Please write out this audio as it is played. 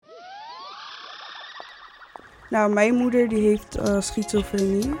Nou, mijn moeder die heeft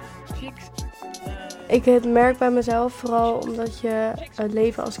schizofrenie. Ik merk bij mezelf vooral omdat je het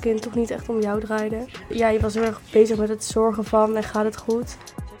leven als kind toch niet echt om jou draaide. Ja, je was heel erg bezig met het zorgen van en gaat het goed.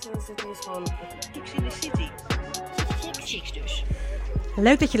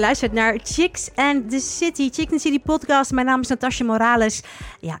 Leuk dat je luistert naar Chicks and the City, Chicks and the City podcast. Mijn naam is Natasja Morales.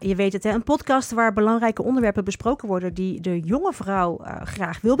 Ja, je weet het, hè? Een podcast waar belangrijke onderwerpen besproken worden die de jonge vrouw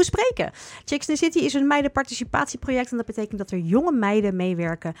graag wil bespreken. Chicks and the City is een meidenparticipatieproject en dat betekent dat er jonge meiden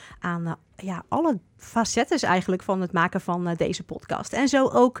meewerken aan alle facetten eigenlijk van het maken van deze podcast. En zo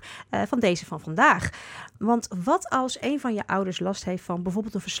ook van deze van vandaag. Want wat als een van je ouders last heeft van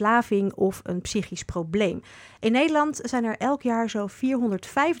bijvoorbeeld een verslaving of een psychisch probleem? In Nederland zijn er elk jaar zo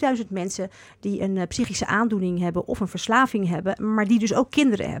 405.000 mensen die een psychische aandoening hebben of een verslaving hebben, maar die dus ook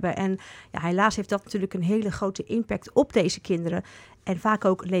kinderen hebben. En ja, helaas heeft dat natuurlijk een hele grote impact op deze kinderen en vaak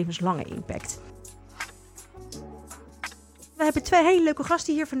ook levenslange impact. We hebben 2 hele leuke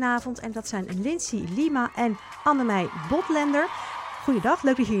gasten hier vanavond en dat zijn Lindsay Lima en Annemij Botlender. Goeiedag,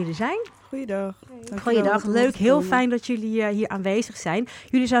 leuk dat jullie er zijn. Goeiedag. Goeiedag, leuk, heel fijn dat jullie hier aanwezig zijn.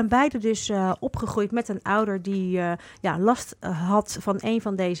 Jullie zijn beide dus opgegroeid met een ouder die last had van een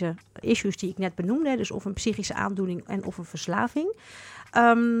van deze issues die ik net benoemde. Dus of een psychische aandoening en of een verslaving.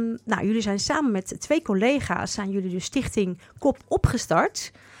 Jullie zijn samen met 2 collega's, zijn jullie de Stichting Kop Op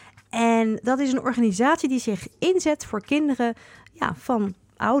gestart. En dat is een organisatie die zich inzet voor kinderen van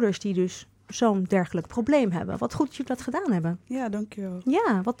ouders die dus zo'n dergelijk probleem hebben. Wat goed dat jullie dat gedaan hebben. Ja, dankjewel.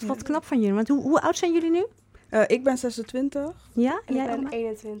 Ja, wat knap van jullie. Want hoe oud zijn jullie nu? Ik ben 26. Ja? En ik ben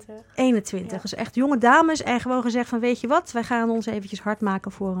 21. 21. Ja. Dus echt jonge dames en gewoon gezegd van weet je wat, wij gaan ons eventjes hard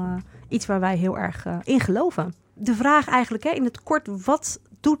maken voor iets waar wij heel erg in geloven. De vraag eigenlijk in het kort, wat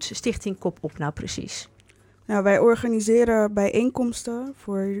doet Stichting Kop Op nou precies? Nou, wij organiseren bijeenkomsten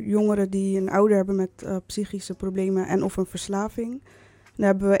voor jongeren die een ouder hebben met psychische problemen en of een verslaving. Dan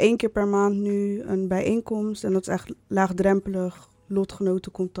hebben we 1 keer per maand nu een bijeenkomst en dat is echt laagdrempelig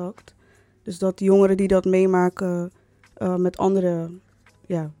lotgenotencontact. Dus dat de jongeren die dat meemaken met anderen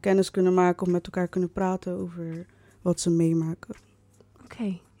kennis kunnen maken of met elkaar kunnen praten over wat ze meemaken.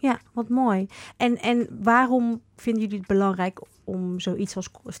 Oké, ja, wat mooi. En waarom vinden jullie het belangrijk om zoiets als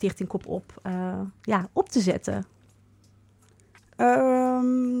Stichting Kop Op op te zetten?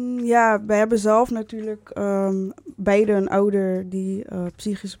 Wij hebben zelf natuurlijk beide een ouder die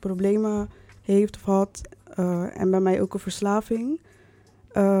psychische problemen heeft of had. En bij mij ook een verslaving.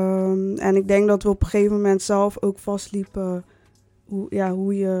 En ik denk dat we op een gegeven moment zelf ook vastliepen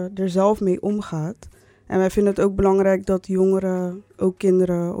hoe je er zelf mee omgaat. En wij vinden het ook belangrijk dat jongeren, ook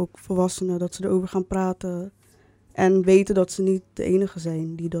kinderen, ook volwassenen, dat ze erover gaan praten. En weten dat ze niet de enige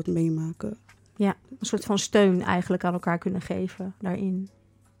zijn die dat meemaken. Ja, een soort van steun eigenlijk aan elkaar kunnen geven daarin.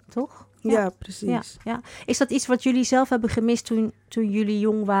 Toch? Ja, precies. Ja. Is dat iets wat jullie zelf hebben gemist toen jullie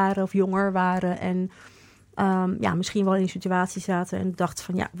jong waren of jonger waren en misschien wel in een situatie zaten en dachten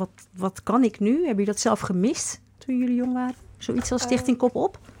van wat kan ik nu? Hebben jullie dat zelf gemist toen jullie jong waren? Zoiets als Stichting Kop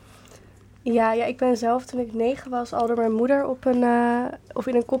Op? Ja, ik ben zelf toen ik 9 was al door mijn moeder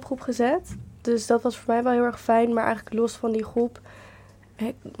in een kopgroep gezet. Dus dat was voor mij wel heel erg fijn, maar eigenlijk los van die groep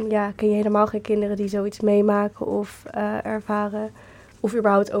ken je helemaal geen kinderen die zoiets meemaken of ervaren. Of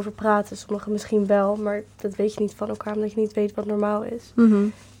überhaupt over praten. Sommigen misschien wel, maar dat weet je niet van elkaar, omdat je niet weet wat normaal is.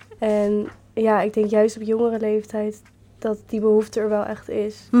 Mm-hmm. En ik denk juist op jongere leeftijd dat die behoefte er wel echt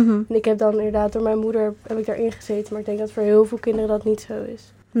is. Mm-hmm. En ik heb dan inderdaad door mijn moeder heb ik daarin gezeten, maar ik denk dat voor heel veel kinderen dat niet zo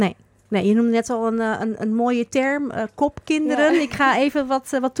is. Nee, je noemde net al een mooie term, kopkinderen. Ja. Ik ga even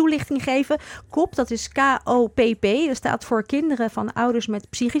wat toelichting geven. Kop, dat is KOPP. Dat staat voor kinderen van ouders met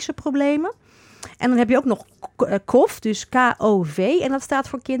psychische problemen. En dan heb je ook nog KOV, dus KOV. En dat staat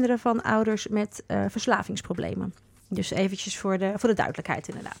voor kinderen van ouders met verslavingsproblemen. Dus eventjes voor de duidelijkheid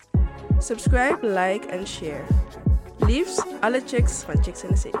inderdaad. Subscribe, like en share. Liefst alle chicks van Chicks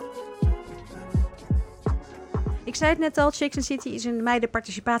and the City. Ik zei het net al, Chicks and City is een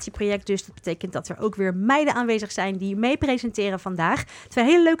meidenparticipatieproject. Dus dat betekent dat er ook weer meiden aanwezig zijn die mee presenteren vandaag. 2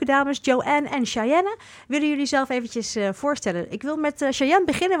 hele leuke dames, Joanne en Cheyenne. Willen jullie zelf eventjes voorstellen? Ik wil met Cheyenne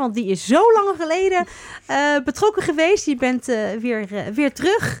beginnen, want die is zo lang geleden betrokken geweest. Je bent weer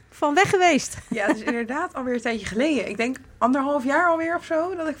terug van weg geweest. Ja, dat is inderdaad alweer een tijdje geleden. Ik denk 1,5 jaar alweer of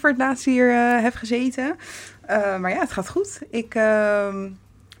zo dat ik voor het laatst hier heb gezeten. Maar ja, het gaat goed. Ik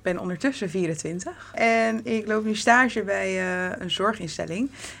ben ondertussen 24 en ik loop nu stage bij een zorginstelling.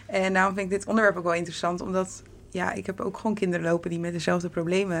 En daarom vind ik dit onderwerp ook wel interessant, omdat ik heb ook gewoon kinderen lopen die met dezelfde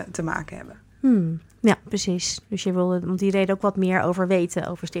problemen te maken hebben. Ja, precies. Dus je wilde om die reden ook wat meer over weten,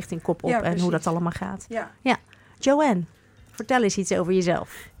 over Stichting Kop Op en hoe dat allemaal gaat. Ja. Joanne, vertel eens iets over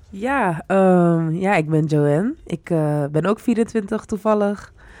jezelf. Ja, ik ben Joanne. Ik ben ook 24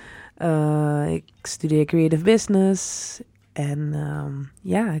 toevallig. Ik studeer Creative Business. En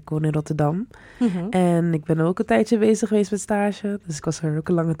ik woon in Rotterdam. Mhm. En ik ben ook een tijdje bezig geweest met stage. Dus ik was er ook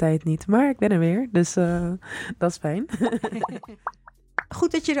een lange tijd niet. Maar ik ben er weer. Dus dat is fijn.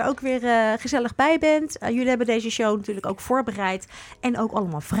 Goed dat je er ook weer gezellig bij bent. Jullie hebben deze show natuurlijk ook voorbereid. En ook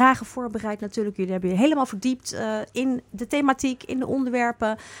allemaal vragen voorbereid natuurlijk. Jullie hebben je helemaal verdiept in de thematiek, in de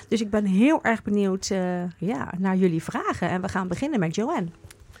onderwerpen. Dus ik ben heel erg benieuwd naar jullie vragen. En we gaan beginnen met Joanne.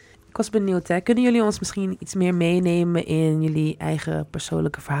 Ik was benieuwd, hè. Kunnen jullie ons misschien iets meer meenemen in jullie eigen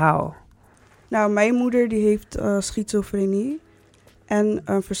persoonlijke verhaal? Nou, mijn moeder die heeft schizofrenie en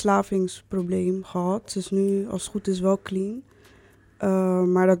een verslavingsprobleem gehad. Ze is nu, als het goed is, wel clean.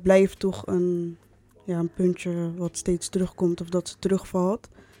 Maar dat blijft toch een puntje wat steeds terugkomt of dat ze terugvalt.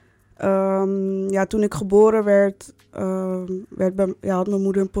 Toen ik geboren werd, had mijn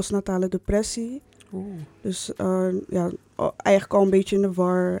moeder een postnatale depressie. Oeh. Dus eigenlijk al een beetje in de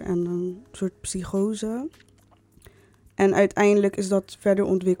war en een soort psychose. En uiteindelijk is dat verder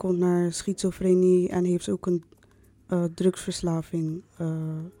ontwikkeld naar schizofrenie en heeft ze ook een drugsverslaving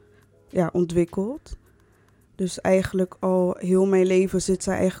ontwikkeld. Dus eigenlijk al heel mijn leven zit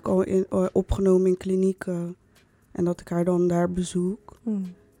zij eigenlijk al opgenomen in klinieken. En dat ik haar dan daar bezoek.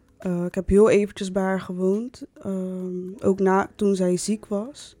 Ik heb heel eventjes bij haar gewoond. Ook toen zij ziek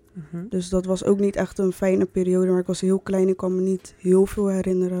was. Mm-hmm. Dus dat was ook niet echt een fijne periode. Maar ik was heel klein, ik kan me niet heel veel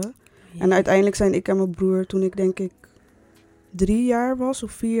herinneren. Ja. En uiteindelijk zijn ik en mijn broer, toen ik denk ik 3 jaar was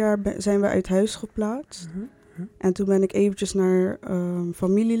of 4 jaar, zijn we uit huis geplaatst. Mm-hmm. En toen ben ik eventjes naar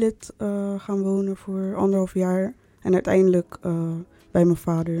familielid gaan wonen voor 1,5 jaar. En uiteindelijk bij mijn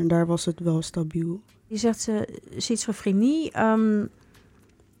vader. En daar was het wel stabiel. Je zegt schizofrenie.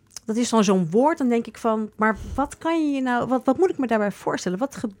 Dat is dan zo'n woord. Dan denk ik van, maar wat kan je nou... Wat moet ik me daarbij voorstellen?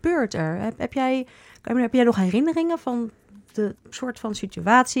 Wat gebeurt er? Heb jij nog herinneringen van de soort van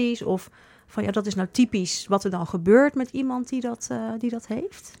situaties? Of van, dat is nou typisch wat er dan gebeurt met iemand die dat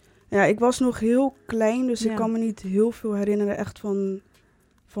heeft? Ja, ik was nog heel klein, dus ik kan me niet heel veel herinneren echt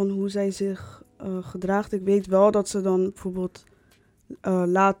van hoe zij zich gedraagt. Ik weet wel dat ze dan bijvoorbeeld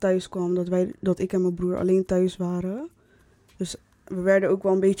laat thuis kwam, dat ik en mijn broer alleen thuis waren. Dus we werden ook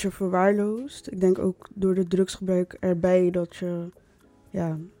wel een beetje verwaarloosd. Ik denk ook door de drugsgebruik erbij dat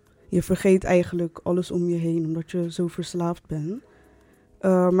je vergeet eigenlijk alles om je heen, omdat je zo verslaafd bent.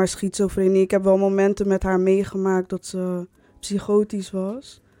 Maar schizofrenie, ik heb wel momenten met haar meegemaakt dat ze psychotisch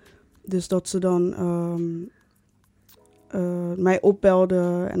was. Dus dat ze dan mij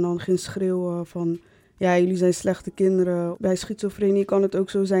opbelde en dan ging schreeuwen van... Ja, jullie zijn slechte kinderen. Bij schizofrenie kan het ook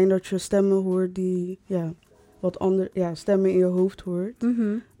zo zijn dat je stemmen hoort die... wat andere stemmen in je hoofd hoort.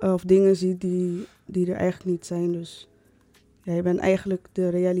 Mm-hmm. Of dingen ziet die er eigenlijk niet zijn. Dus je bent eigenlijk de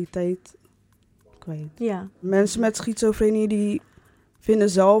realiteit kwijt. Ja. Mensen met schizofrenie die vinden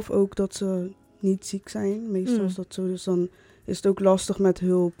zelf ook dat ze niet ziek zijn. Meestal is dat zo. Dus dan is het ook lastig met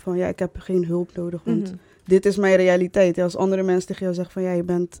hulp. Van ik heb geen hulp nodig, want dit is mijn realiteit. Ja, als andere mensen tegen jou zeggen van je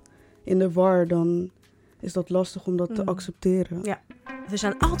bent in de war, dan is dat lastig om dat te accepteren. Ja. We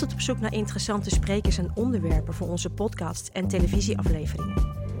zijn altijd op zoek naar interessante sprekers en onderwerpen voor onze podcast en televisieafleveringen.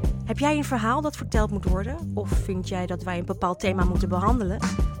 Heb jij een verhaal dat verteld moet worden? Of vind jij dat wij een bepaald thema moeten behandelen?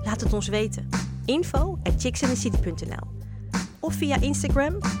 Laat het ons weten. info@chicksandthecity.nl of via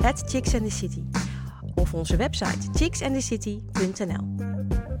Instagram @chicksandthecity of onze website chicksandthecity.nl.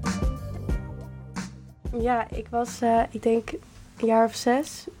 Ja, ik was, ik denk, een jaar of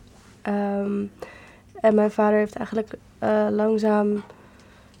 6. En mijn vader heeft eigenlijk langzaam...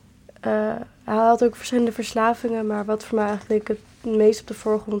 hij had ook verschillende verslavingen, maar wat voor mij eigenlijk het meest op de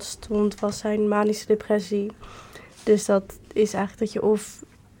voorgrond stond, was zijn manische depressie. Dus dat is eigenlijk dat je of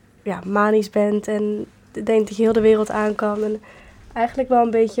manisch bent en denkt dat je heel de wereld aan kan. En eigenlijk wel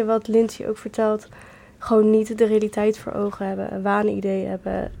een beetje wat Lindsay ook vertelt, gewoon niet de realiteit voor ogen hebben, een waanidee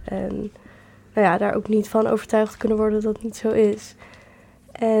hebben en daar ook niet van overtuigd kunnen worden dat het niet zo is.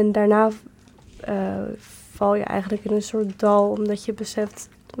 En daarna val je eigenlijk in een soort dal, omdat je beseft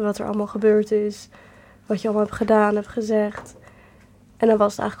wat er allemaal gebeurd is, wat je allemaal hebt gedaan, hebt gezegd. En dan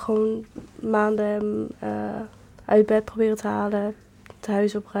was het eigenlijk gewoon maanden hem uit bed proberen te halen, het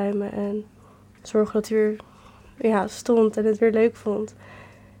huis opruimen en zorgen dat hij weer stond en het weer leuk vond.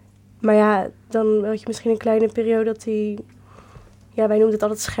 Maar dan had je misschien een kleine periode dat hij, wij noemden het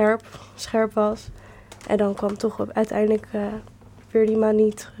altijd scherp was. En dan kwam toch uiteindelijk weer die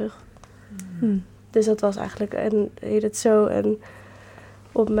manie terug. Dus dat was eigenlijk, en heet het zo. En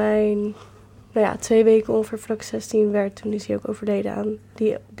op mijn, 2 weken ongeveer, vlak 16 werd, toen is hij ook overleden aan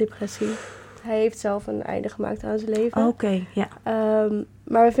die depressie. hij heeft zelf een einde gemaakt aan zijn leven. Oké, ja.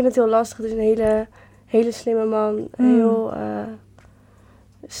 Maar we vinden het heel lastig. Het is een hele slimme man. Heel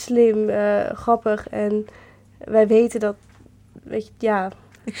slim, grappig. En wij weten dat, weet je, ja...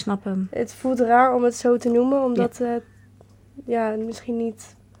 Ik snap hem. Het voelt raar om het zo te noemen, omdat het misschien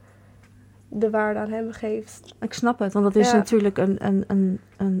niet de waarde aan hem geeft. Ik snap het, want dat is natuurlijk een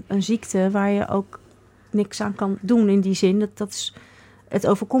ziekte waar je ook niks aan kan doen in die zin. Het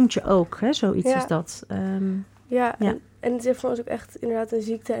overkomt je ook, hè? Zoiets als dat. En het is voor ons ook echt inderdaad een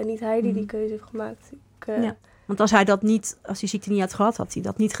ziekte en niet hij die keuze heeft gemaakt. Want als die ziekte niet had gehad, had hij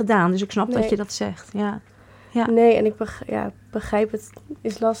dat niet gedaan. Dus ik snap dat je dat zegt, ja. Nee, en ik begrijp het,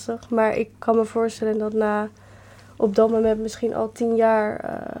 is lastig. Maar ik kan me voorstellen dat op dat moment misschien al 10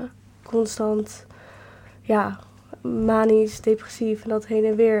 jaar constant, manisch, depressief en dat heen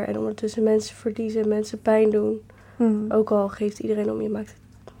en weer. En ondertussen mensen verliezen, mensen pijn doen. Ook al geeft iedereen om je,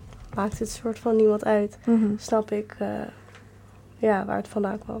 maakt het soort van niemand uit. Snap ik waar het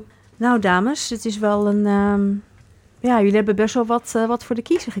vandaan kwam. Nou dames, het is wel een... jullie hebben best wel wat voor de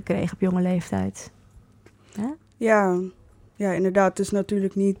kiezer gekregen op jonge leeftijd. Ja, inderdaad. Het is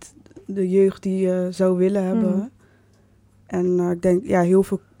natuurlijk niet de jeugd die je zou willen hebben. En ik denk, heel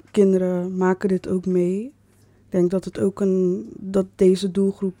veel kinderen maken dit ook mee. Ik denk dat het ook dat deze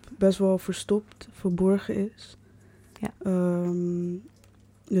doelgroep best wel verborgen is. Ja.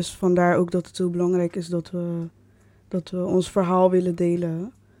 Dus vandaar ook dat het zo belangrijk is dat we ons verhaal willen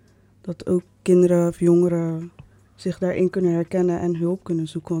delen. Dat ook kinderen of jongeren zich daarin kunnen herkennen en hulp kunnen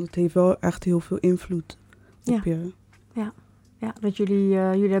zoeken. Want het heeft wel echt heel veel invloed op je. Ja, dat jullie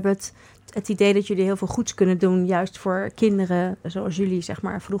hebben het idee dat jullie heel veel goeds kunnen doen, juist voor kinderen zoals jullie zeg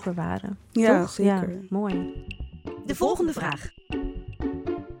maar vroeger waren. Ja, toch? zeker. Ja, mooi. De volgende vraag.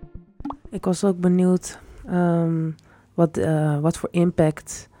 Ik was ook benieuwd wat voor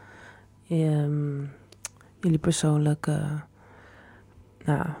impact jullie persoonlijke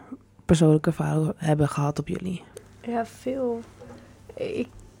verhalen hebben gehad op jullie. Ja, veel.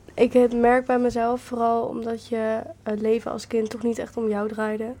 Ik het merk bij mezelf vooral omdat je het leven als kind toch niet echt om jou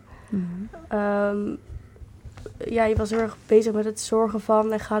draaide. Je was heel erg bezig met het zorgen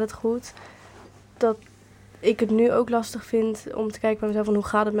van en gaat het goed. Dat ik het nu ook lastig vind om te kijken bij mezelf van hoe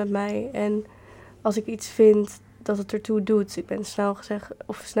gaat het met mij. En als ik iets vind dat het ertoe doet. Ik ben snel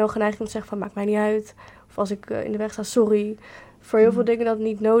geneigd om te zeggen van maakt mij niet uit. Of als ik in de weg sta, sorry. Voor heel veel dingen dat het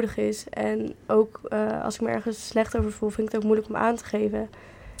niet nodig is. En ook als ik me ergens slecht over voel, vind ik het ook moeilijk om aan te geven.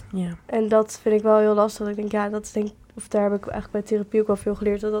 Ja. En dat vind ik wel heel lastig. Ik denk, daar heb ik eigenlijk bij therapie ook wel veel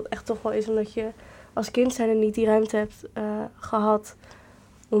geleerd. Dat echt toch wel is omdat je als kind zijnde niet die ruimte hebt gehad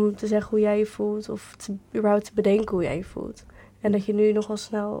om te zeggen hoe jij je voelt. Of überhaupt te bedenken hoe jij je voelt. En dat je nu nogal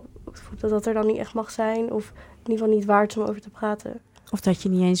snel voelt dat er dan niet echt mag zijn. Of in ieder geval niet waard is om over te praten. Of dat je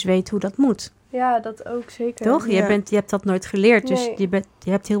niet eens weet hoe dat moet. Ja, dat ook zeker. Toch? Ja. Je hebt dat nooit geleerd. Dus Nee.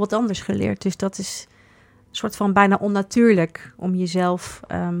 je hebt heel wat anders geleerd. Dus dat is een soort van bijna onnatuurlijk om jezelf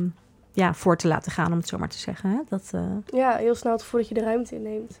voor te laten gaan, om het zo maar te zeggen. Hè? Ja, heel snel het gevoel dat je de ruimte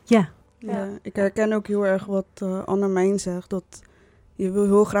inneemt. Ja. Ja, ik herken ook heel erg wat Anne-Mijn zegt. Dat je wil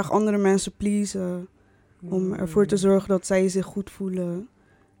heel graag andere mensen pleasen. Om ervoor te zorgen dat zij zich goed voelen.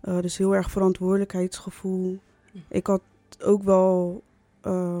 Dus heel erg verantwoordelijkheidsgevoel. Ik had ook wel,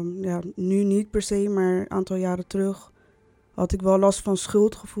 nu niet per se, maar een aantal jaren terug had ik wel last van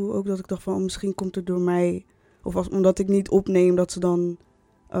schuldgevoel. Ook dat ik dacht van misschien komt het door mij. Of omdat ik niet opneem dat ze dan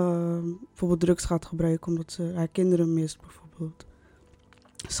bijvoorbeeld drugs gaat gebruiken. Omdat ze haar kinderen mist bijvoorbeeld.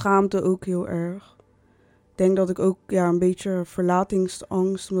 Schaamte ook heel erg. Ik denk dat ik ook een beetje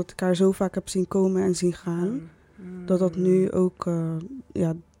verlatingsangst, omdat ik haar zo vaak heb zien komen en zien gaan. Dat nu ook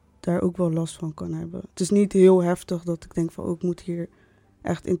daar ook wel last van kan hebben. Het is niet heel heftig dat ik denk van ik moet hier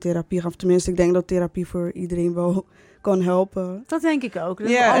echt in therapie gaan. Of tenminste, ik denk dat therapie voor iedereen wel kan helpen. Dat denk ik ook. Dat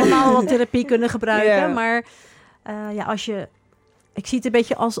we allemaal wel therapie kunnen gebruiken. Maar ik zie het een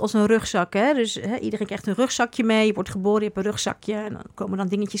beetje als een rugzak. Hè? Dus iedereen krijgt een rugzakje mee. Je wordt geboren, je hebt een rugzakje. En dan komen dan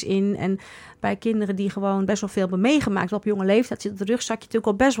dingetjes in. En bij kinderen die gewoon best wel veel hebben meegemaakt op jonge leeftijd, zit het rugzakje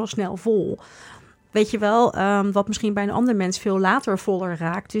natuurlijk al best wel snel vol. Weet je wel, wat misschien bij een ander mens veel later voller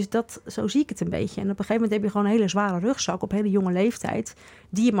raakt. Dus zo zie ik het een beetje. En op een gegeven moment heb je gewoon een hele zware rugzak op hele jonge leeftijd,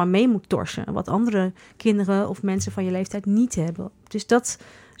 die je maar mee moet torsen. Wat andere kinderen of mensen van je leeftijd niet hebben. Dus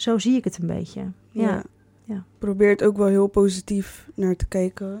zo zie ik het een beetje. Ja. Probeert ook wel heel positief naar te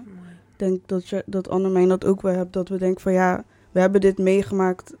kijken. Ik denk dat Anne-Mijn dat ook wel hebt. Dat we denken van we hebben dit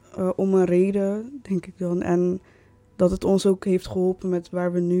meegemaakt om een reden, denk ik dan. En dat het ons ook heeft geholpen met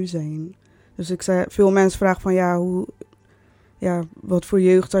waar we nu zijn. Dus veel mensen vragen van wat voor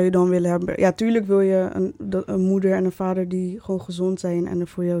jeugd zou je dan willen hebben? Ja, tuurlijk wil je een moeder en een vader die gewoon gezond zijn en er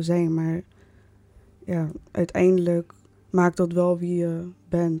voor jou zijn. Maar uiteindelijk maakt dat wel wie je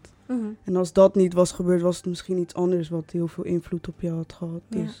bent. Mhm. En als dat niet was gebeurd, was het misschien iets anders wat heel veel invloed op jou had gehad.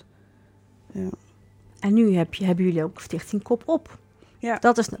 Ja. Dus, ja. En nu hebben jullie ook Stichting Kop Op. Ja.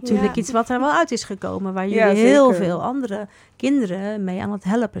 Dat is natuurlijk Ja. iets wat er wel uit is gekomen, waar jullie Ja, heel zeker. veel andere kinderen mee aan het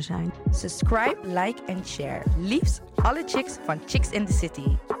helpen zijn. Subscribe, like en share. Liefst alle chicks van Chicks in the City.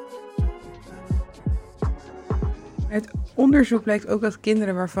 Uit onderzoek blijkt ook dat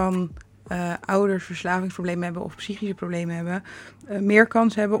kinderen waarvan ouders verslavingsproblemen hebben of psychische problemen hebben, meer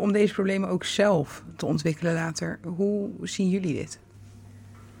kans hebben om deze problemen ook zelf te ontwikkelen later. Hoe zien jullie dit?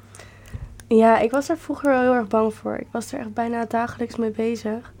 Ja, ik was er vroeger wel heel erg bang voor. Ik was er echt bijna dagelijks mee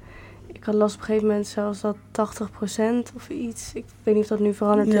bezig. Ik had last op een gegeven moment zelfs dat 80% of iets. Ik weet niet of dat nu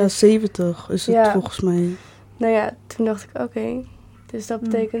veranderd Ja, is. 70 is het Ja. volgens mij. Nou ja, toen dacht ik, oké. Dus dat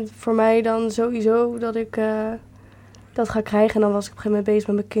betekent voor mij dan sowieso dat ik dat ga krijgen. En dan was ik op een gegeven moment bezig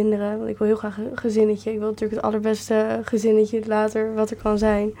met mijn kinderen. Want ik wil heel graag een gezinnetje. Ik wil natuurlijk het allerbeste gezinnetje later wat er kan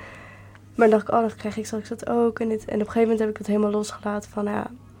zijn. Maar dan dacht ik, dan krijg ik straks dat ook. En op een gegeven moment heb ik het helemaal losgelaten van,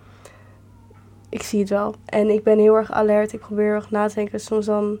 ik zie het wel. En ik ben heel erg alert. Ik probeer heel erg na te denken. Soms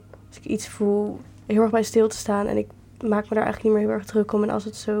dan, als ik iets voel, heel erg bij stil te staan. En ik maak me daar eigenlijk niet meer heel erg druk om. En als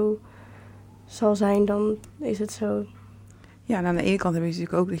het zo zal zijn, dan is het zo. Ja, en aan de ene kant hebben jullie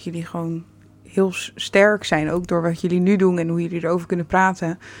natuurlijk ook dat jullie gewoon heel sterk zijn. Ook door wat jullie nu doen en hoe jullie erover kunnen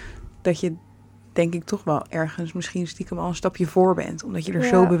praten. Dat je, denk ik, toch wel ergens misschien stiekem al een stapje voor bent. Omdat je er Ja.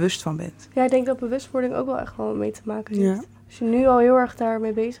 zo bewust van bent. Ja, ik denk dat bewustwording ook wel echt wel mee te maken heeft. Ja. Als je nu al heel erg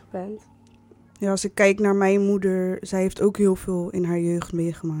daarmee bezig bent. Ja, als ik kijk naar mijn moeder, zij heeft ook heel veel in haar jeugd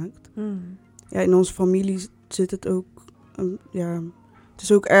meegemaakt. Mm. Ja, in onze familie zit het ook, het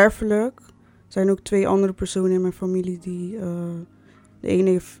is ook erfelijk. Er zijn ook 2 andere personen in mijn familie die, de ene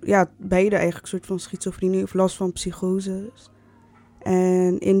heeft, beide eigenlijk een soort van schizofrenie of last van psychoses.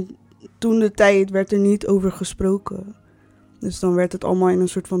 En toen de tijd werd er niet over gesproken. Dus dan werd het allemaal in een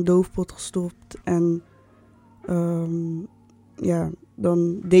soort van doofpot gestopt. En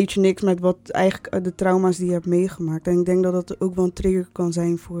dan deed je niks met wat eigenlijk de trauma's die je hebt meegemaakt. En ik denk dat dat ook wel een trigger kan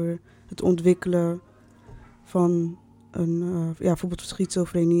zijn voor het ontwikkelen van bijvoorbeeld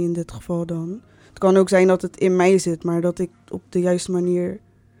schizofrenie in dit geval dan. Het kan ook zijn dat het in mij zit, maar dat ik op de juiste manier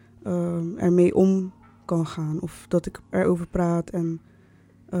ermee om kan gaan. Of dat ik erover praat en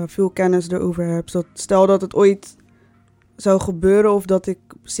veel kennis erover heb. Stel dat het ooit zou gebeuren of dat ik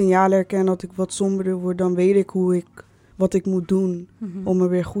signalen herken dat ik wat somberder word, dan weet ik wat ik moet doen om me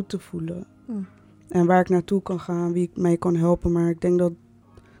weer goed te voelen. Mm. En waar ik naartoe kan gaan, wie mij kan helpen. Maar ik denk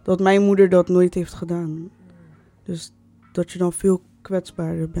dat mijn moeder dat nooit heeft gedaan. Dus dat je dan veel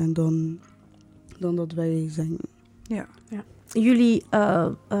kwetsbaarder bent dan dat wij zijn. Ja. Jullie,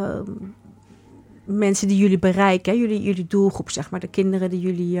 mensen die jullie bereiken, jullie doelgroep, zeg maar, de kinderen die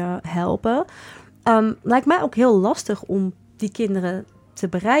jullie helpen. Lijkt mij ook heel lastig om die kinderen te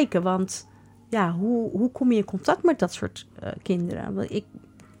bereiken. Want ja, hoe kom je in contact met dat soort kinderen? Want ik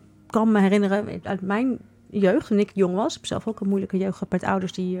kan me herinneren uit mijn jeugd, toen ik jong was. Ik heb zelf ook een moeilijke jeugd gehad met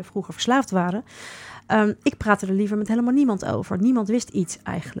ouders die vroeger verslaafd waren. Ik praatte er liever met helemaal niemand over. Niemand wist iets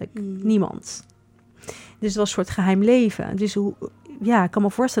eigenlijk. Niemand. Dus het was een soort geheim leven. Dus ik kan me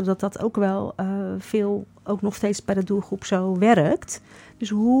voorstellen dat dat ook wel veel, ook nog steeds bij de doelgroep zo werkt. Dus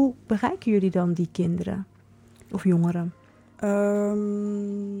hoe bereiken jullie dan die kinderen of jongeren?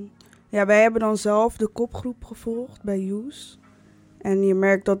 Wij hebben dan zelf de kopgroep gevolgd bij Youth. En je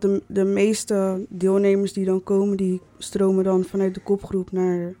merkt dat de meeste deelnemers die dan komen, die stromen dan vanuit de kopgroep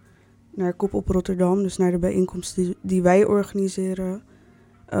naar Kopp Op Rotterdam. Dus naar de bijeenkomsten die wij organiseren.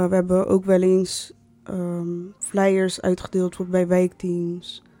 We hebben ook wel eens flyers uitgedeeld bijvoorbeeld bij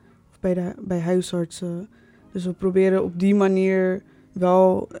wijkteams of bij huisartsen. Dus we proberen op die manier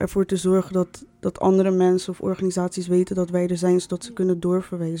wel ervoor te zorgen dat andere mensen of organisaties weten dat wij er zijn, zodat ze kunnen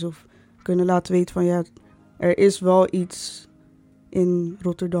doorverwijzen of kunnen laten weten van er is wel iets in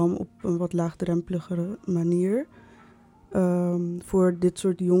Rotterdam op een wat laagdrempeligere manier voor dit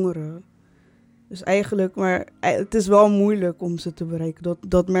soort jongeren. Dus eigenlijk, maar het is wel moeilijk om ze te bereiken.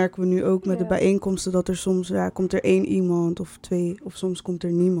 Dat merken we nu ook met de bijeenkomsten, dat er soms komt er 1 iemand of 2 of soms komt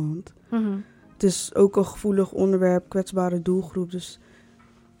er niemand. Mm-hmm. Het is ook een gevoelig onderwerp, kwetsbare doelgroep. Dus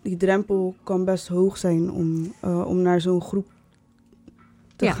die drempel kan best hoog zijn om naar zo'n groep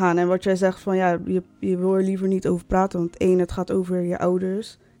te gaan. En wat jij zegt van je wil er liever niet over praten. Want 1, het gaat over je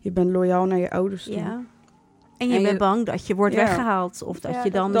ouders. Je bent loyaal naar je ouders toe. Ja. En je bent bang dat je wordt weggehaald. Of dat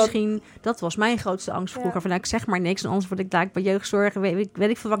je dan misschien... Dat was mijn grootste angst vroeger. Van ik zeg maar niks. En anders word ik dadelijk bij jeugdzorg. Weet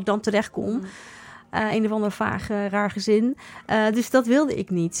ik veel wat ik dan terechtkom. Een of ander vaag, raar gezin. Dus dat wilde ik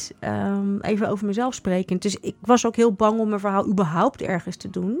niet. Even over mezelf spreken. Dus ik was ook heel bang om mijn verhaal überhaupt ergens te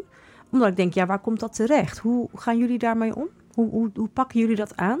doen. Omdat ik denk, waar komt dat terecht? Hoe gaan jullie daarmee om? Hoe pakken jullie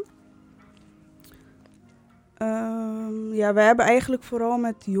dat aan? Wij hebben eigenlijk vooral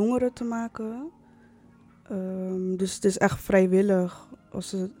met jongeren te maken. Dus het is echt vrijwillig. Als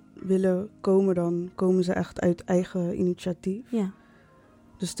ze willen komen, dan komen ze echt uit eigen initiatief. Ja.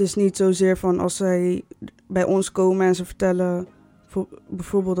 Dus het is niet zozeer van als zij bij ons komen en ze vertellen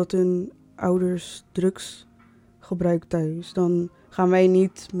bijvoorbeeld dat hun ouders drugs gebruiken thuis. Dan gaan wij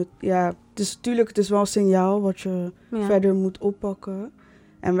niet met... Ja, het is wel een signaal wat je verder moet oppakken.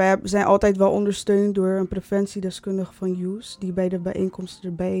 En wij zijn altijd wel ondersteund door een preventiedeskundige van Youth, die bij de bijeenkomsten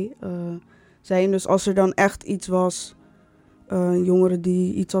erbij zijn. Dus als er dan echt iets was, een jongere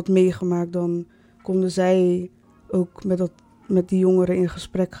die iets had meegemaakt, dan konden zij ook met die jongeren in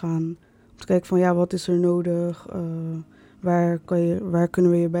gesprek gaan. Om te kijken van, wat is er nodig? Waar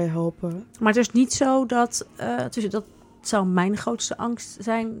kunnen we je bij helpen? Maar het is niet zo dat zou mijn grootste angst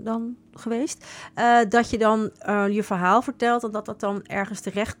zijn dan geweest. Dat je dan je verhaal vertelt en dat dan ergens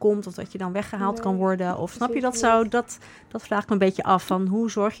terecht komt of dat je dan weggehaald kan worden. Of snap je dat zo? Dat vraagt me een beetje af van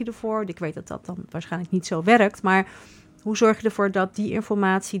hoe zorg je ervoor? Ik weet dat dat dan waarschijnlijk niet zo werkt, maar hoe zorg je ervoor dat die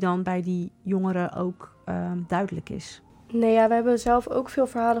informatie dan bij die jongeren ook duidelijk is? Nee, we hebben zelf ook veel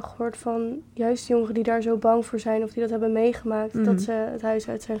verhalen gehoord van juist jongeren die daar zo bang voor zijn of die dat hebben meegemaakt, dat ze het huis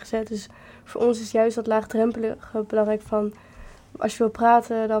uit zijn gezet. Dus voor ons is juist dat laagdrempelige belangrijk van, als je wil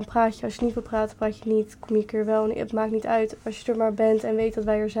praten, dan praat je. Als je niet wil praten, praat je niet. Kom je een keer wel. Het maakt niet uit als je er maar bent en weet dat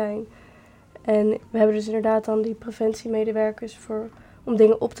wij er zijn. En we hebben dus inderdaad dan die preventiemedewerkers om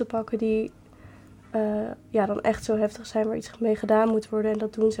dingen op te pakken die dan echt zo heftig zijn, waar iets mee gedaan moet worden. En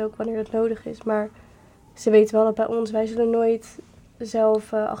dat doen ze ook wanneer dat nodig is. Maar ze weten wel dat bij ons, wij zullen nooit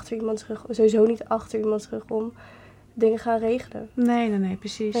zelf achter iemand terug, sowieso niet achter iemand terug om dingen gaan regelen. Nee,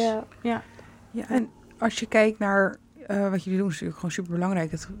 precies. Ja, en als je kijkt naar wat jullie doen, is natuurlijk gewoon super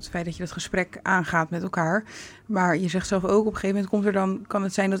belangrijk. Het feit dat je dat gesprek aangaat met elkaar. Maar je zegt zelf ook, op een gegeven moment kan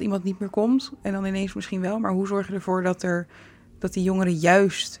het zijn dat iemand niet meer komt. En dan ineens misschien wel. Maar hoe zorg je ervoor dat die jongeren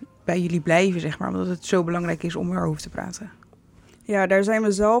juist bij jullie blijven, zeg maar? Omdat het zo belangrijk is om erover te praten. Ja, daar zijn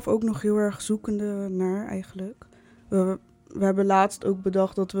we zelf ook nog heel erg zoekende naar eigenlijk. We hebben laatst ook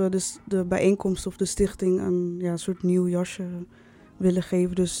bedacht dat we dus de bijeenkomst of de stichting een soort nieuw jasje willen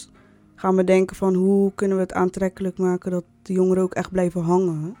geven. Dus gaan we denken van hoe kunnen we het aantrekkelijk maken dat de jongeren ook echt blijven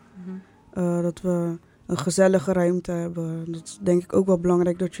hangen. Dat we een gezellige ruimte hebben. Dat is denk ik ook wel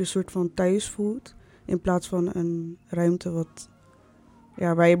belangrijk, dat je een soort van thuis voelt. In plaats van een ruimte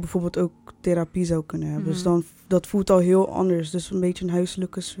waar je bijvoorbeeld ook therapie zou kunnen hebben. Dus dat voelt al heel anders. Dus een beetje een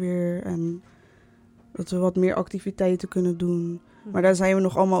huiselijke sfeer en dat we wat meer activiteiten kunnen doen. Maar daar zijn we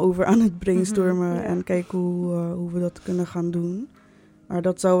nog allemaal over aan het brainstormen en kijken hoe we dat kunnen gaan doen. Maar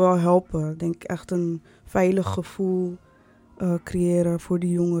dat zou wel helpen. Denk ik echt een veilig gevoel creëren voor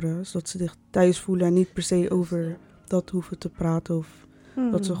die jongeren. Zodat ze zich thuis voelen en niet per se over dat hoeven te praten. Of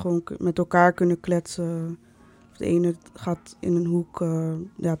dat ze gewoon met elkaar kunnen kletsen. Of de ene gaat in een hoek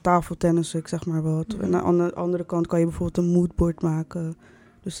tafeltennissen, ik zeg maar wat. En aan de andere kant kan je bijvoorbeeld een moodboard maken.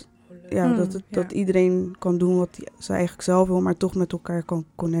 Dus dat iedereen kan doen wat ze eigenlijk zelf wil, maar toch met elkaar kan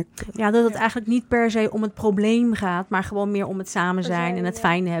connecten. Ja, dat het eigenlijk niet per se om het probleem gaat, maar gewoon meer om het samen zijn en het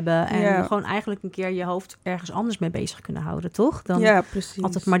fijn hebben. En gewoon eigenlijk een keer je hoofd ergens anders mee bezig kunnen houden, toch? Dan precies.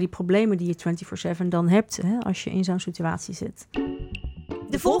 Altijd maar die problemen die je 24/7 dan hebt, als je in zo'n situatie zit.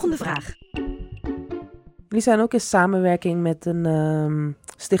 De volgende vraag. Jullie zijn ook in samenwerking met een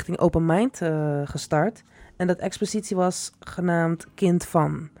Stichting Open Mind gestart. En dat expositie was genaamd Kind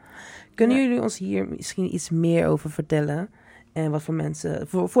van. Kunnen jullie ons hier misschien iets meer over vertellen? En wat voor mensen,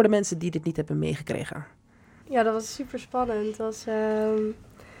 voor de mensen die dit niet hebben meegekregen? Ja, dat was super spannend. Dat was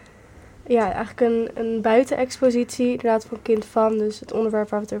eigenlijk een buitenexpositie, inderdaad van Kind van. Dus het onderwerp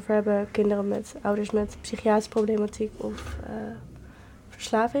waar we het over hebben, kinderen met ouders met psychiatrische problematiek of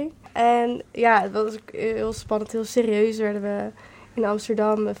verslaving. En het was heel spannend, heel serieus. Werden we in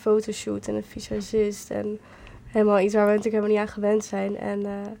Amsterdam een fotoshoot en een visagist. En helemaal iets waar we natuurlijk helemaal niet aan gewend zijn. En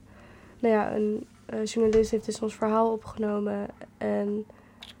een journalist heeft dus ons verhaal opgenomen. En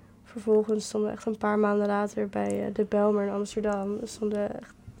vervolgens stonden we echt een paar maanden later bij de Belmer in Amsterdam. Er stonden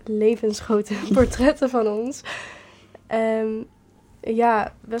echt levensgrote portretten van ons.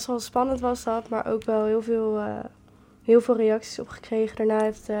 Best wel spannend was dat, maar ook wel heel veel reacties op gekregen. Daarna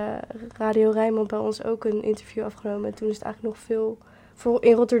heeft Radio Rijnmond bij ons ook een interview afgenomen. En toen is het eigenlijk nog veel,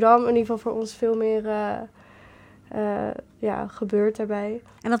 in Rotterdam in ieder geval voor ons veel meer gebeurd daarbij.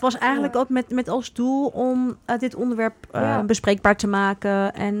 En dat was eigenlijk ook met als doel om dit onderwerp bespreekbaar te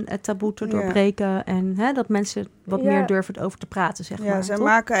maken en het taboe te doorbreken. En dat mensen wat meer durven over te praten, zeg maar. Ja, zij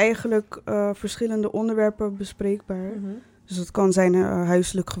maken eigenlijk verschillende onderwerpen bespreekbaar. Dus dat kan zijn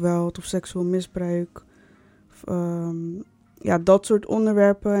huiselijk geweld of seksueel misbruik. Of, dat soort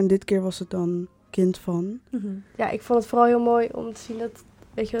onderwerpen. En dit keer was het dan kind van. Mm-hmm. Ja, ik vond het vooral heel mooi om te zien dat,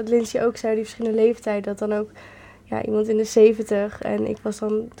 weet je wat Lindsay ook zei, die verschillende leeftijden, dat dan ook iemand in de 70 en ik was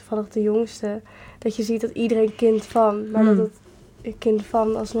dan toevallig de jongste, dat je ziet dat iedereen kind van, maar dat het kind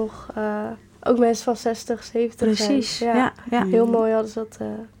van alsnog ook mensen van 60, 70 Precies, zijn. ja. Heel mooi hadden ze dat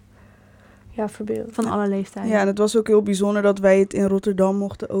verbeeld. Van alle leeftijden. Ja, en het was ook heel bijzonder dat wij het in Rotterdam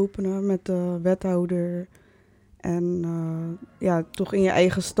mochten openen met de wethouder. En toch in je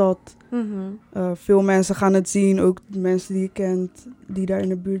eigen stad. Mm-hmm. Veel mensen gaan het zien, ook de mensen die je kent, die daar in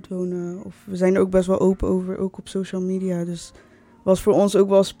de buurt wonen. Of we zijn er ook best wel open over, ook op social media. Dus het was voor ons ook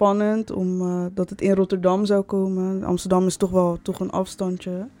wel spannend, dat het in Rotterdam zou komen. Amsterdam is toch een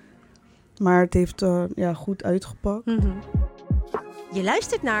afstandje. Maar het heeft goed uitgepakt. Mm-hmm. Je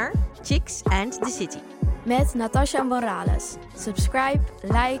luistert naar Chicks and the City. Met Natasha Morales. Subscribe,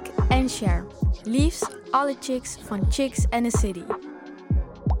 like en share. Liefst alle chicks van Chicks and the City.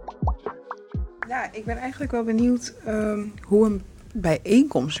 Ja, ik ben eigenlijk wel benieuwd hoe een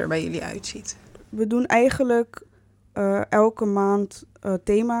bijeenkomst er bij jullie uitziet. We doen eigenlijk elke maand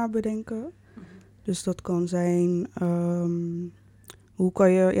thema bedenken. Dus dat kan zijn, hoe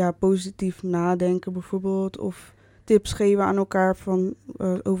kan je positief nadenken bijvoorbeeld. Of tips geven aan elkaar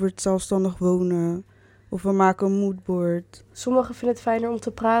over het zelfstandig wonen. Of we maken een moodboard. Sommigen vinden het fijner om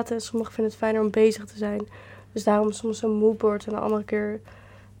te praten, sommigen vinden het fijner om bezig te zijn. Dus daarom soms zo'n moodboard en een andere keer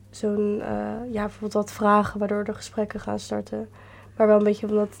bijvoorbeeld wat vragen waardoor de gesprekken gaan starten. Maar wel een beetje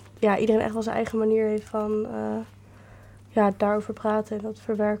omdat iedereen echt wel zijn eigen manier heeft van daarover praten en dat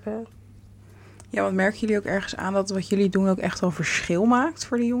verwerken. Ja, want merken jullie ook ergens aan dat wat jullie doen ook echt wel verschil maakt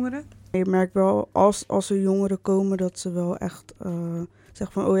voor de jongeren? Je merkt wel als er jongeren komen dat ze wel echt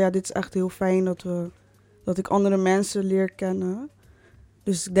zeggen van dit is echt heel fijn dat ik andere mensen leer kennen.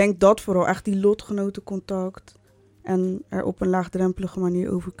 Dus ik denk dat vooral echt die lotgenotencontact en er op een laagdrempelige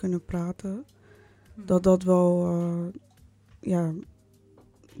manier over kunnen praten. Dat wel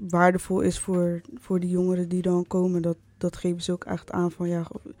waardevol is voor die jongeren die dan komen. Dat geven ze ook echt aan van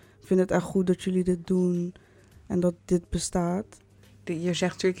ik vind het echt goed dat jullie dit doen en dat dit bestaat. Je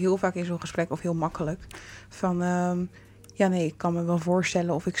zegt natuurlijk heel vaak in zo'n gesprek, of heel makkelijk, van ik kan me wel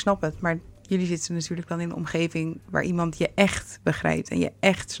voorstellen of ik snap het. Maar jullie zitten natuurlijk dan in een omgeving waar iemand je echt begrijpt en je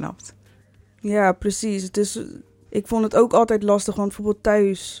echt snapt. Ja, precies. Ik vond het ook altijd lastig, want bijvoorbeeld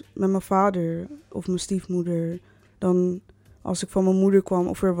thuis met mijn vader of mijn stiefmoeder, dan als ik van mijn moeder kwam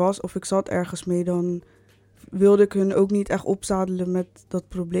of er was of ik zat ergens mee, dan wilde ik hun ook niet echt opzadelen met dat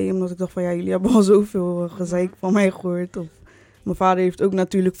probleem. Omdat ik dacht van jullie hebben al zoveel gezeik van mij gehoord. Of mijn vader heeft ook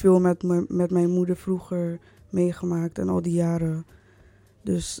natuurlijk veel met mijn moeder vroeger meegemaakt en al die jaren.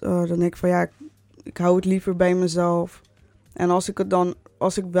 Dus dan denk ik van ik hou het liever bij mezelf. En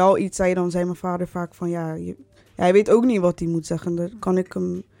als ik wel iets zei, dan zei mijn vader vaak van hij weet ook niet wat hij moet zeggen. Daar kan ik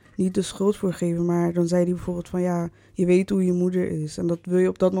hem niet de schuld voor geven. Maar dan zei hij bijvoorbeeld van je weet hoe je moeder is. En dat wil je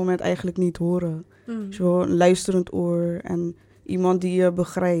op dat moment eigenlijk niet horen. Dus je wil een luisterend oor en iemand die je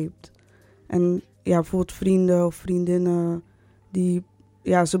begrijpt. En bijvoorbeeld vrienden of vriendinnen,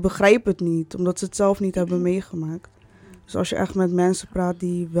 ze begrijpen het niet, omdat ze het zelf niet hebben meegemaakt. Dus als je echt met mensen praat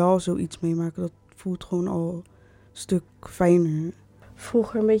die wel zoiets meemaken, dat voelt gewoon al een stuk fijner.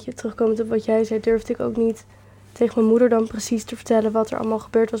 Vroeger, een beetje terugkomend op wat jij zei, durfde ik ook niet tegen mijn moeder dan precies te vertellen wat er allemaal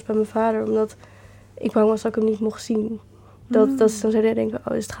gebeurd was bij mijn vader. Omdat ik bang was dat ik hem niet mocht zien. Dan zou hij denken,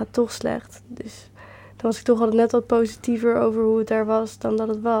 dus het gaat toch slecht. Dus dan was ik toch altijd net wat positiever over hoe het daar was dan dat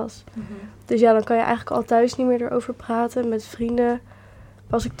het was. Mm-hmm. Dus dan kan je eigenlijk al thuis niet meer erover praten. Met vrienden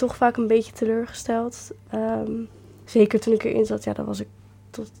was ik toch vaak een beetje teleurgesteld. Zeker toen ik erin zat, dan was ik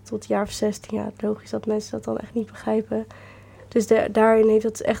tot jaar of 16 jaar. Logisch dat mensen dat dan echt niet begrijpen. Dus daarin heeft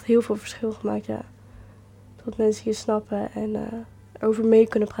dat echt heel veel verschil gemaakt, Dat mensen je snappen en over mee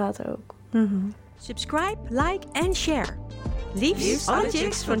kunnen praten ook. Mm-hmm. Subscribe, like en share. Liefst alle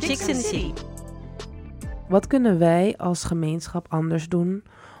chicks van Chicks in the City. Wat kunnen wij als gemeenschap anders doen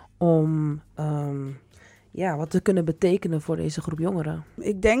om wat te kunnen betekenen voor deze groep jongeren?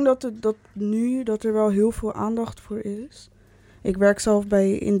 Ik denk dat er wel heel veel aandacht voor is. Ik werk zelf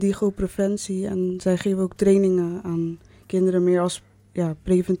bij Indigo Preventie en zij geven ook trainingen aan kinderen meer als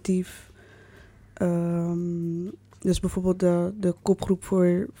preventief. Dus bijvoorbeeld de kopgroep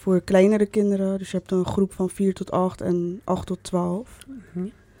voor kleinere kinderen. Dus je hebt een groep van 4 tot 8 en 8 tot 12.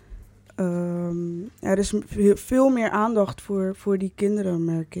 Mm-hmm. Er is veel meer aandacht voor die kinderen,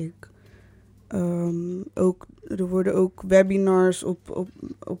 merk ik. Er worden ook webinars op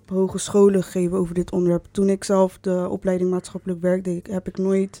hogescholen gegeven over dit onderwerp. Toen ik zelf de opleiding maatschappelijk werk deed, heb ik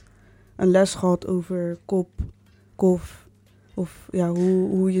nooit een les gehad over kop, kof Of ja,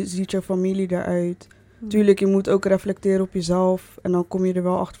 hoe ziet je familie eruit? Tuurlijk, je moet ook reflecteren op jezelf. En dan kom je er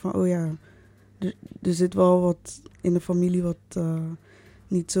wel achter van, oh ja, er zit wel wat in de familie wat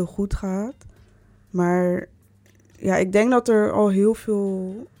niet zo goed gaat. Maar ja, ik denk dat er al heel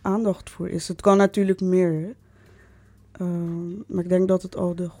veel aandacht voor is. Het kan natuurlijk meer. Maar ik denk dat het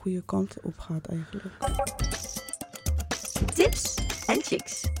al de goede kant op gaat eigenlijk. Tips en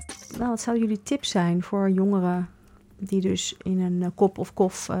chicks. Nou, wat zouden jullie tips zijn voor jongeren die dus in een kop of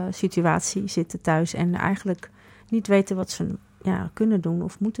kof situatie zitten thuis en eigenlijk niet weten wat ze kunnen doen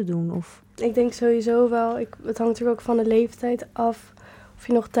of moeten doen? Of... Ik denk sowieso wel, het hangt natuurlijk ook van de leeftijd af of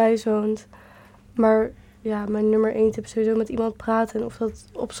je nog thuis woont. Maar ja, mijn nummer 1 tip is sowieso met iemand praten. En of dat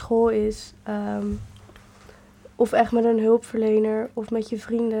op school is, of echt met een hulpverlener of met je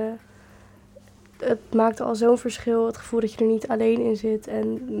vrienden. Het maakt al zo'n verschil, het gevoel dat je er niet alleen in zit.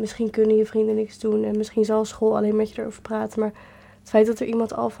 En misschien kunnen je vrienden niks doen en misschien zal school alleen met je erover praten. Maar het feit dat er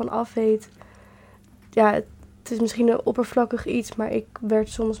iemand al van af weet, ja, het is misschien een oppervlakkig iets. Maar ik werd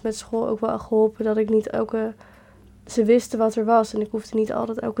soms met school ook wel geholpen dat ik niet ze wisten wat er was en ik hoefde niet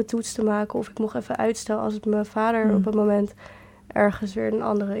altijd elke toets te maken. Of ik mocht even uitstellen als het mijn vader op een moment ergens weer in een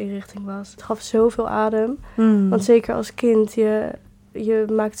andere inrichting was. Het gaf zoveel adem. Want zeker als kind, je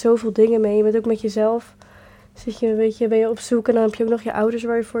maakt zoveel dingen mee. Je bent ook met jezelf. Ben je op zoek en dan heb je ook nog je ouders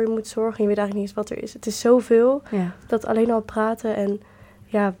waar je voor je moet zorgen. En je weet eigenlijk niet eens wat er is. Het is zoveel dat alleen al praten. En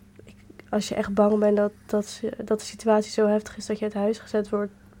ja, als je echt bang bent dat de situatie zo heftig is dat je uit huis gezet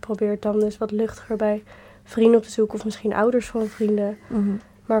wordt, probeer het dan dus wat luchtiger bij vrienden op te zoeken. Of misschien ouders van vrienden.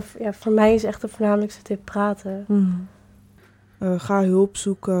 Maar ja, voor mij is echt de voornamelijkste tip praten. Ga hulp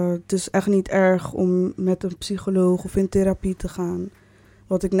zoeken. Het is echt niet erg om met een psycholoog of in therapie te gaan.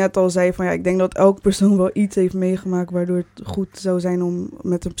 Wat ik net al zei, van ja, ik denk dat elke persoon wel iets heeft meegemaakt waardoor het goed zou zijn om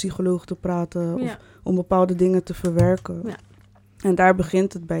met een psycholoog te praten of om bepaalde dingen te verwerken. Ja. En daar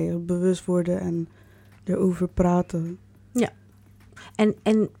begint het bij, bewust worden en erover praten. Ja.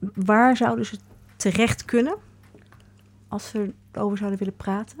 En waar zouden ze terecht kunnen als ze erover zouden willen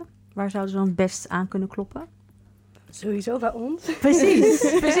praten? Waar zouden ze dan het best aan kunnen kloppen? Sowieso bij ons.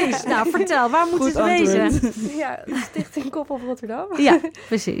 Precies. Nou, vertel, waar moet het wezen? Ja, Stichting Kop Op Rotterdam. Ja,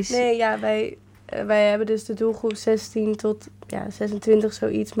 precies. Nee, ja, wij hebben dus de doelgroep 16 tot 26,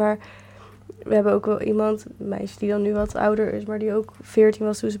 zoiets. Maar we hebben ook wel een meisje die dan nu wat ouder is, maar die ook 14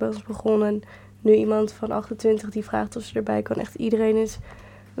 was toen ze bij ons begon. En nu iemand van 28 die vraagt of ze erbij kan. Echt iedereen is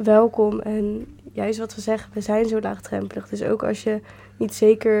welkom. En juist wat we zeggen, we zijn zo laagdrempelig. Dus ook als je niet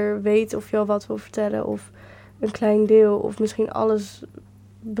zeker weet of je al wat wil vertellen of een klein deel of misschien alles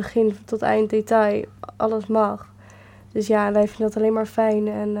begin tot eind detail, alles mag. Dus ja, wij vinden dat alleen maar fijn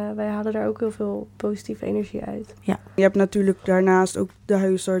en wij halen daar ook heel veel positieve energie uit. Ja. Je hebt natuurlijk daarnaast ook de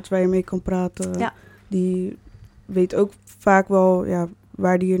huisarts waar je mee kan praten. Ja. Die weet ook vaak wel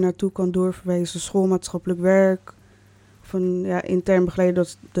waar die je naartoe kan doorverwijzen. Schoolmaatschappelijk werk. Of een intern begeleider, dat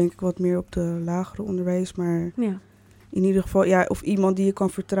is denk ik wat meer op de lagere onderwijs. Maar in ieder geval, of iemand die je kan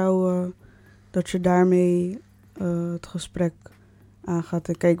vertrouwen, dat je daarmee het gesprek aangaat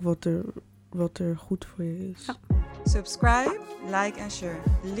en kijk wat er goed voor je is. Ja. Subscribe, like en share.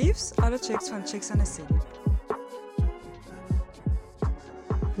 Liefst alle chicks van Chicks in the City.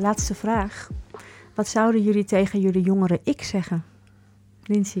 Laatste vraag. Wat zouden jullie tegen jullie jongere ik zeggen?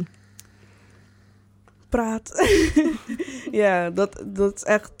 Lindsay? Praat. Ja, dat is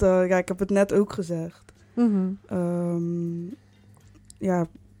echt... ik heb het net ook gezegd.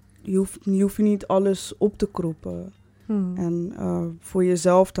 Je hoeft niet alles op te kroppen. En voor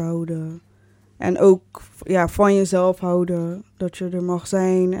jezelf te houden. En ook van jezelf houden. Dat je er mag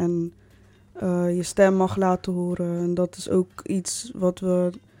zijn en je stem mag laten horen. En dat is ook iets wat we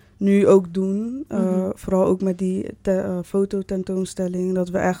nu ook doen. Vooral ook met die fototentoonstelling. Dat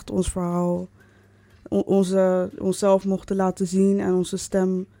we echt ons verhaal, onszelf mochten laten zien en onze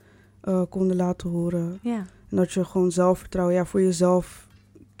stem konden laten horen. Ja. En dat je gewoon zelfvertrouwen, voor jezelf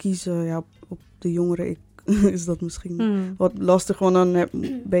kiezen. Op de jongere ik is dat misschien wat lastig, want dan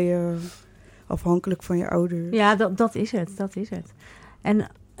ben je afhankelijk van je ouders. Ja, dat is het.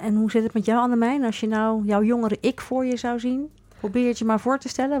 En hoe zit het met jou, Annemijn? Als je nou jouw jongere ik voor je zou zien, probeer het je maar voor te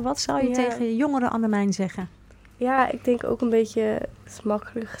stellen. Wat zou je tegen je jongere Annemijn zeggen? Ja, ik denk ook een beetje, het is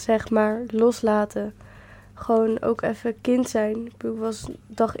makkelijk gezegd, maar loslaten. Gewoon ook even kind zijn. Ik was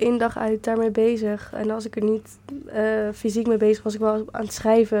dag in dag uit daarmee bezig. En als ik er niet fysiek mee bezig was, ik wel aan het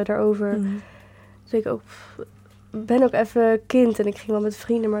schrijven daarover. Dus ik ben ook even kind en ik ging wel met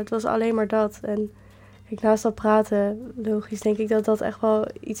vrienden, maar het was alleen maar dat. En naast dat praten, logisch, denk ik dat dat echt wel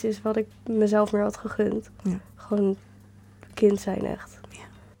iets is wat ik mezelf meer had gegund. Ja. Gewoon kind zijn, echt.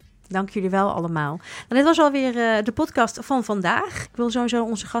 Dank jullie wel allemaal. En dit was alweer de podcast van vandaag. Ik wil sowieso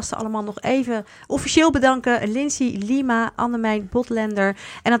onze gasten allemaal nog even officieel bedanken. Lindsay, Lima, Annemijn, Botlender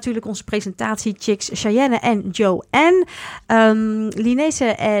en natuurlijk onze presentatiechicks Cheyenne en Joanne. Linese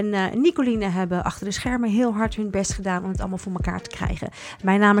en Nicoline hebben achter de schermen heel hard hun best gedaan om het allemaal voor elkaar te krijgen.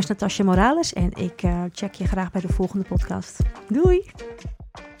 Mijn naam is Natasja Morales en ik check je graag bij de volgende podcast. Doei!